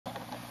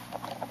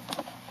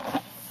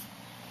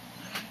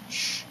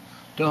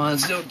Don't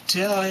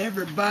tell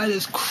everybody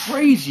it's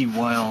crazy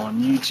wild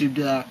on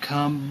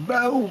YouTube.com.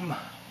 Boom!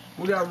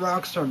 We got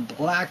RockStar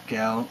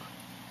BlackOut.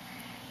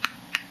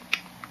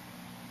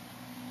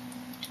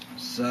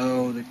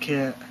 So the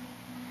cat,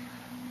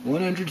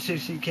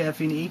 160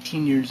 caffeine,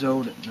 18 years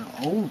old and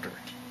older.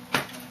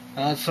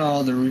 I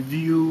saw the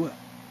review,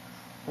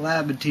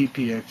 Lab and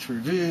TPX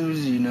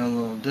reviews, a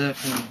little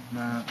different,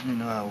 you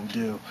know how we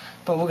do.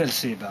 But we're going to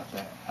see about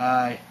that.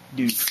 I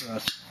do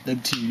trust the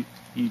two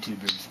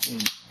YouTubers in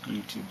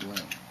YouTube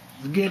land.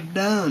 Let's get it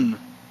done.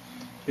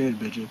 Good,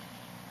 bitches.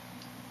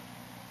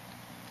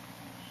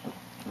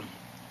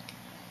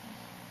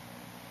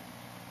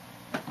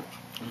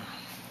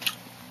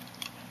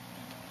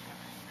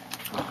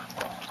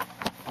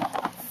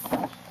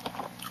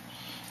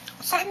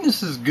 I think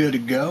this is good to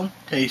go.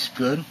 Tastes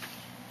good.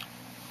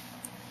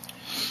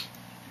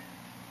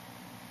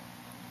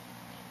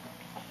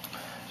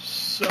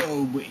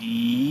 So,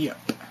 yep.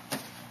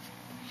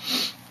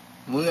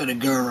 We're going to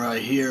go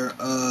right here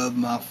of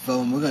my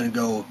phone. We're going to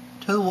go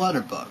to the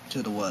Waterbug.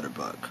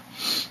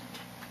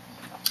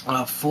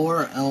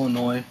 For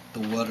Illinois, the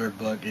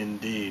Waterbug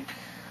indeed.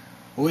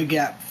 We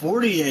got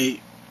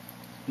 48.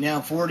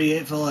 Now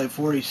 48, feel like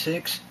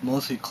 46.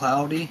 Mostly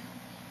cloudy.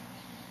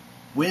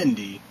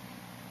 Windy.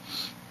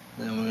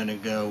 Then we're going to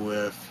go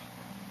with,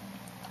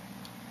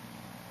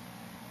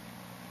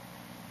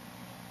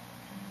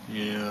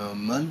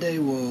 Monday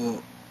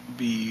will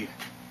be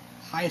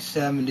high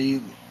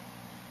 70,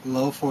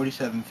 low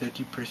 47,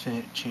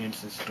 50%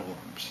 chance of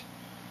storms.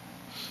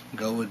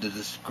 Go with the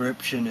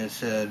description. It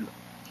said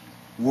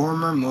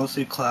warmer,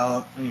 mostly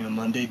cloud,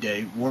 Monday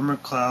day, warmer,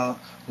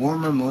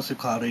 mostly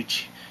cloudy,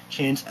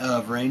 chance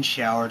of rain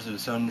showers and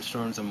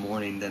thunderstorms in the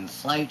morning, then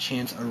slight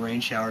chance of rain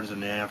showers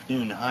in the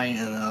afternoon, high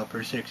in the upper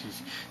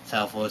 60s,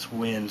 southwest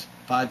winds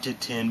 5 to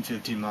 10,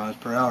 15 miles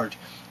per hour,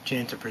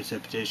 chance of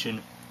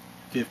precipitation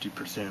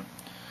 50%.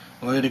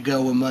 We're going to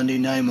go with Monday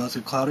night,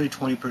 mostly cloudy,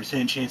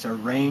 20% chance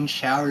of rain,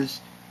 showers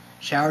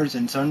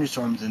and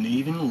thunderstorms, and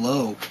even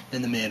low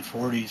in the mid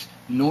 40s,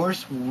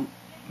 north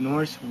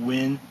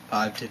wind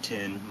 5 to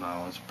 10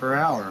 miles per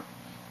hour.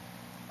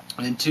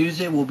 And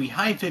Tuesday will be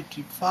high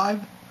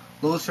 55,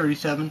 low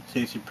 37,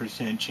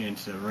 60%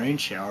 chance of rain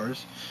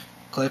showers.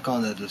 Click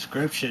on the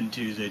description.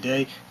 Tuesday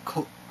day,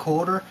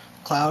 colder,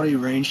 cloudy,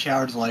 rain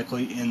showers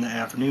likely in the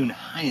afternoon,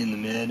 high in the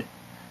mid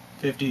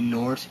 50,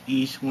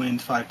 northeast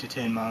winds 5 to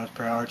 10 miles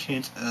per hour,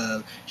 chance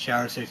of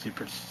showers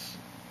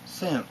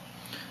 60%.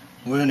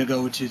 We're going to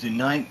go with Tuesday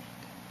night,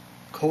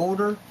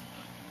 colder,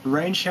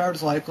 rain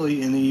showers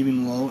likely in the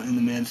evening, low in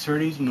the mid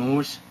 30s,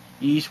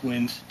 northeast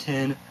winds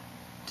 10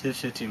 to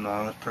 15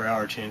 miles per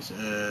hour, chance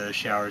of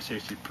showers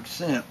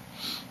 60%.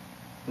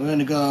 We're going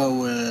to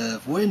go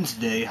with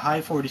Wednesday,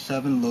 high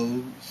 47,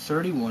 low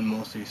 31,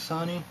 mostly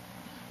sunny,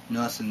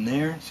 nothing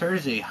there.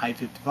 Thursday, high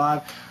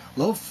 55,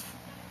 low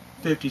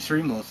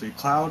 53, mostly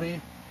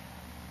cloudy,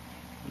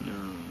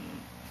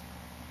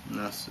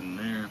 nothing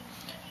there.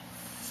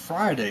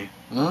 Friday,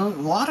 well, a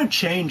lot of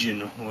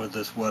changing with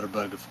this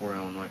Waterbug for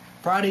Illinois.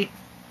 Friday,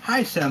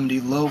 high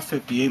 70, low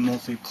 58,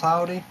 mostly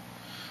cloudy.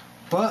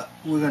 But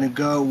we're going to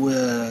go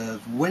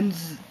with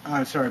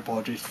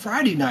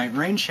Friday night,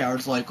 rain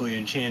showers likely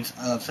and chance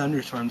of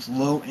thunderstorms,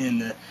 low in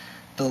the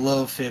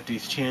low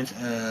 50s, chance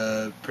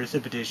of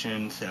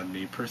precipitation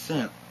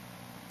 70%.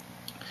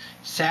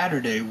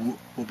 Saturday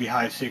will be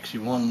high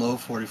 61, low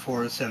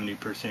 44,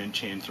 70%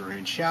 chance of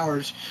rain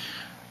showers.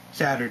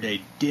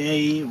 Saturday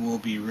day will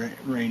be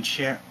rain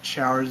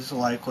showers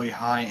likely,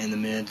 high in the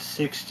mid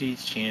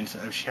 60s, chance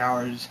of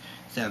showers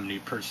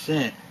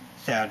 70%.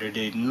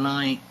 Saturday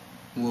night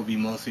will be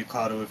mostly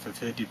cloudy with a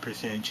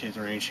 50% chance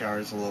of rain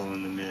showers, low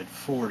in the mid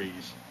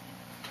 40s.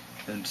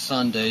 And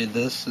Sunday,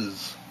 this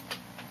is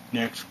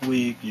next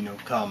week,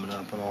 coming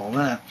up and all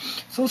that.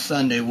 So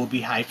Sunday will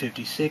be high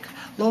 56,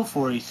 low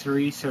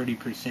 43,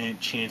 30%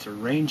 chance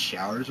of rain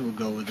showers. We'll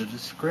go with the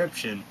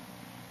description.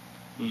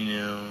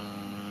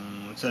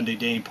 Sunday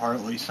day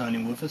partly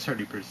sunny with a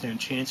 30%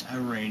 chance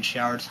of rain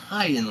showers,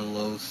 high in the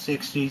low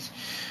 60s.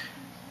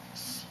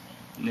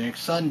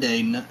 Next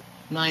Sunday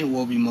night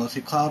will be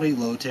mostly cloudy,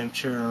 low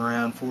temperature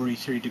around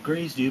 43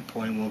 degrees, dew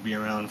point will be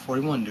around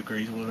 41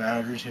 degrees with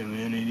average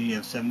humidity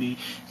of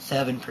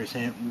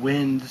 77%.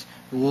 Winds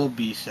will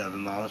be 7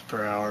 miles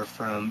per hour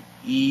from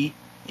east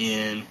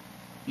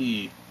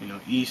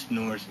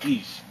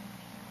northeast.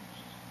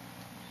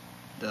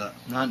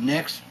 Not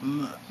next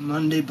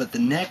Monday, but the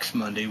next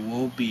Monday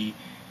will be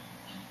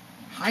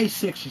high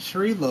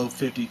 63, low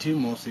 52,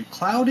 mostly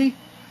cloudy.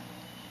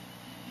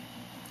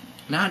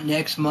 Not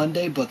next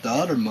Monday, but the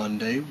other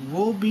Monday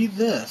will be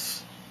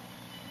this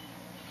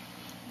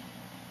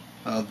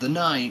of the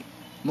night.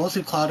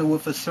 Mostly cloudy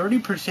with a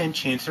 30%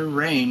 chance of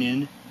rain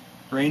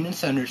and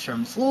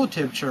thunderstorms. Low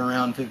temperature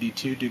around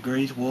 52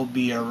 degrees will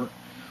be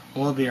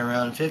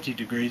around 50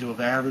 degrees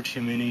with average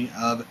humidity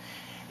of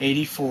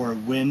 84.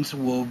 Winds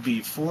will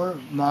be 4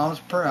 miles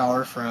per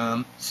hour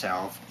from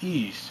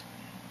southeast.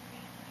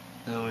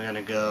 Then we're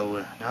gonna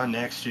go not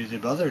next Tuesday,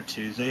 but other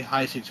Tuesday.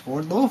 High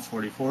 64, low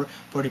 44,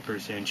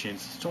 40%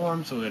 chance of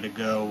storms. So we're gonna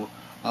go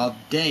of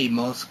day,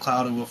 most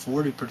cloudy with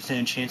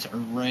 40% chance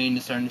of rain.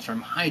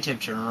 Thunderstorm, high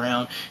temperature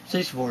around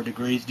 64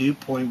 degrees. Dew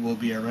point will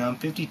be around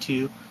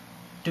 52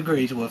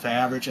 degrees with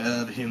average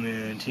of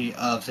humidity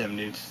of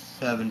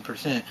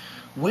 77%.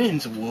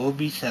 Winds will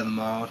be 7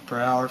 miles per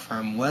hour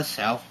from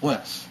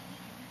west-southwest.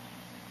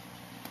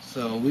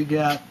 So we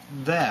got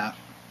that.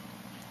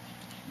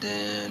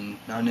 Then,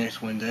 not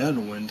next Wednesday,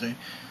 other Wednesday.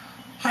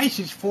 High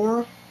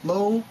 64,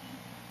 low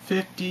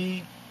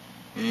 50,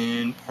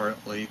 and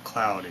partly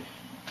cloudy.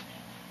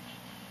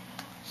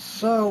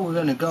 So we're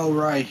going to go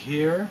right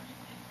here.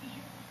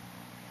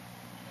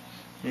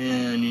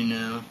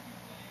 And,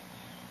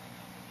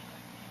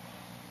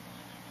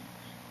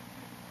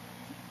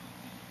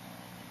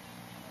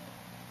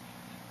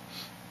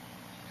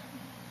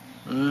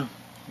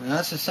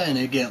 that's the saying,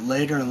 they get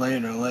later and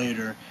later and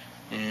later.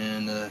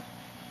 And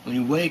when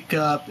you wake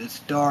up, it's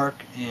dark,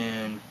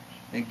 and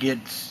it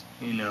gets,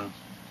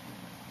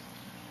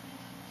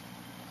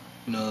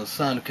 the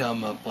sun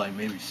come up like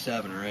maybe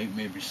 7 or 8,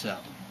 maybe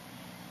 7.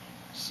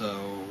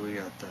 So we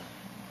got that.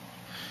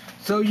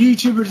 So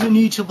YouTubers and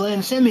YouTube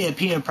land, send me a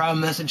PM private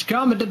message.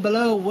 Comment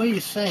below what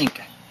you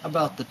think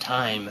about the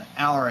time,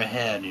 hour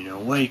ahead.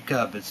 Wake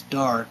up, it's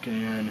dark,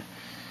 and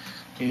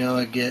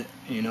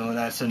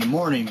that's in the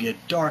morning, get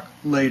dark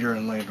later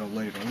and later and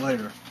later and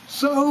later.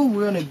 So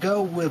we're gonna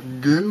go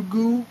with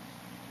Google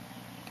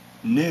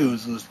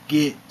News. Let's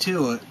get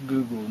to it.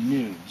 Google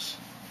News.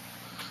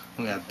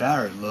 We got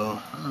battery low.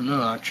 I don't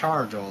know, I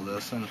charge all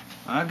this, and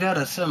I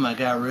gotta assume I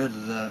got rid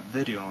of that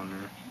video on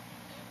there.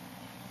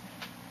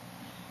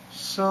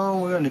 So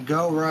we're gonna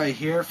go right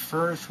here.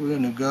 First we're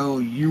gonna go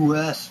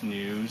US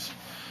News.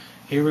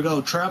 Here we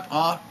go. Trump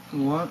off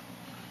what?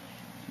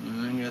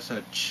 I guess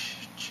that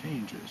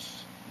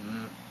changes.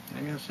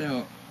 I guess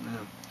so.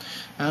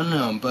 I don't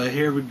know, but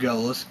here we go.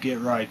 Let's get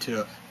right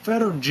to it.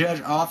 Federal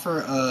judge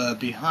offer a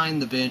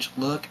behind-the-bench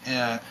look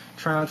at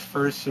Trump's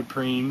first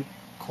Supreme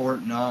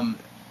Court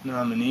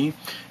nominee.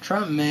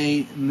 Trump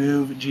may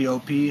move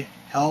GOP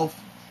health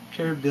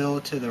care bill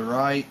to the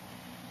right,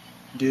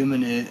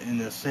 dooming it in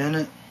the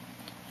Senate.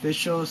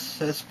 Officials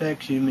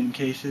suspect human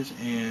cases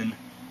and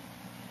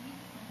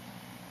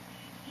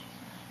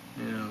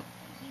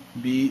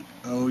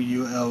BOULDER''S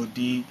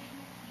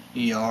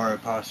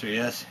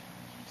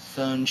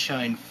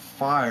Sunshine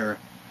Fire.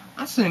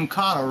 That's in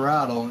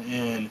Colorado,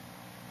 and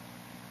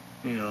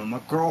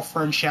my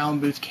girlfriend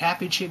Shalom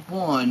Cappy Chick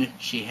 1,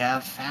 she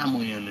have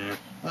family in there.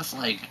 That's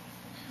like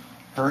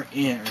her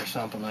aunt or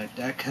something like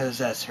that, cause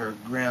that's her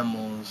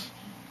grandma's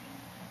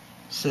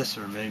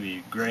sister,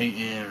 maybe great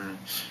aunt,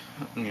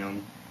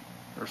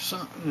 or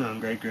something,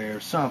 great or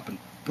something.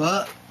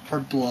 But her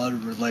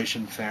blood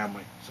relation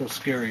family. So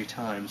scary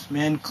times.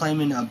 Man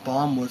claiming a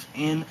bomb was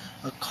in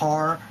a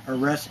car.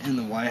 Arrest in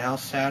the White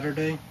House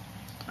Saturday.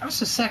 That was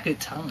the second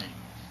time.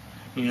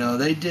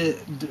 They did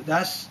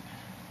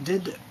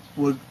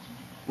with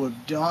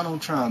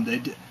Donald Trump. They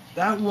did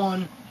that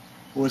one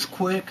was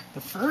quick.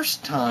 The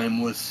first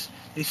time was,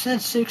 they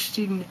said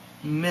 16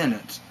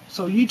 minutes.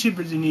 So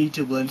YouTubers and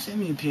YouTube land, send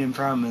me a PM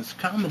promise.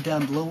 Comment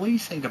down below what you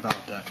think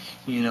about that.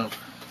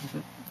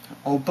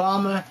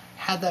 Obama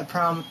had that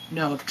problem.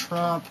 Now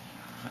Trump.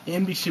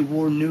 NBC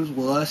World News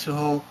will also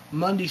hold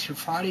Monday through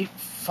Friday,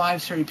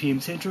 5:30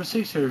 p.m. Central,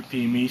 6:30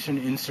 p.m. Eastern,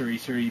 and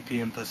 3:30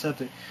 p.m.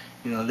 Pacific.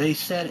 They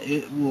said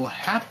it will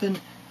happen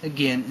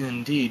again.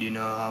 Indeed,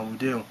 how we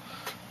do.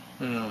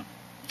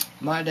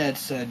 My dad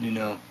said,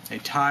 they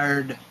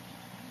tired,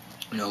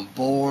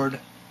 bored,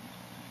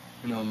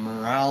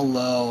 morale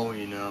low,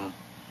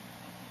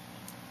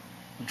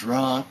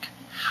 drunk,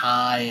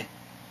 high,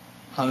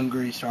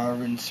 hungry,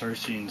 starving,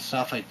 thirsty, and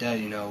stuff like that,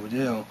 we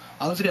do.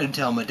 I was going to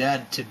tell my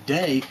dad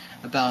today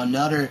about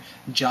another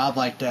job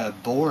like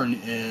that Bourne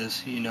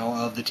is,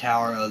 of the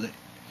tower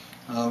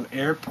of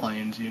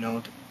airplanes,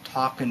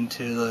 talking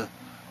to the,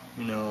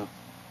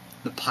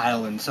 the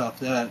pilot and stuff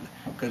that,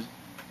 because,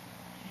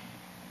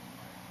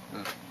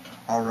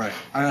 alright,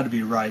 I gotta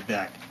be right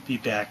back. Be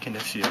back in a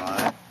few,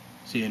 alright?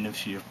 See you in a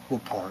few. We'll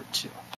part 2.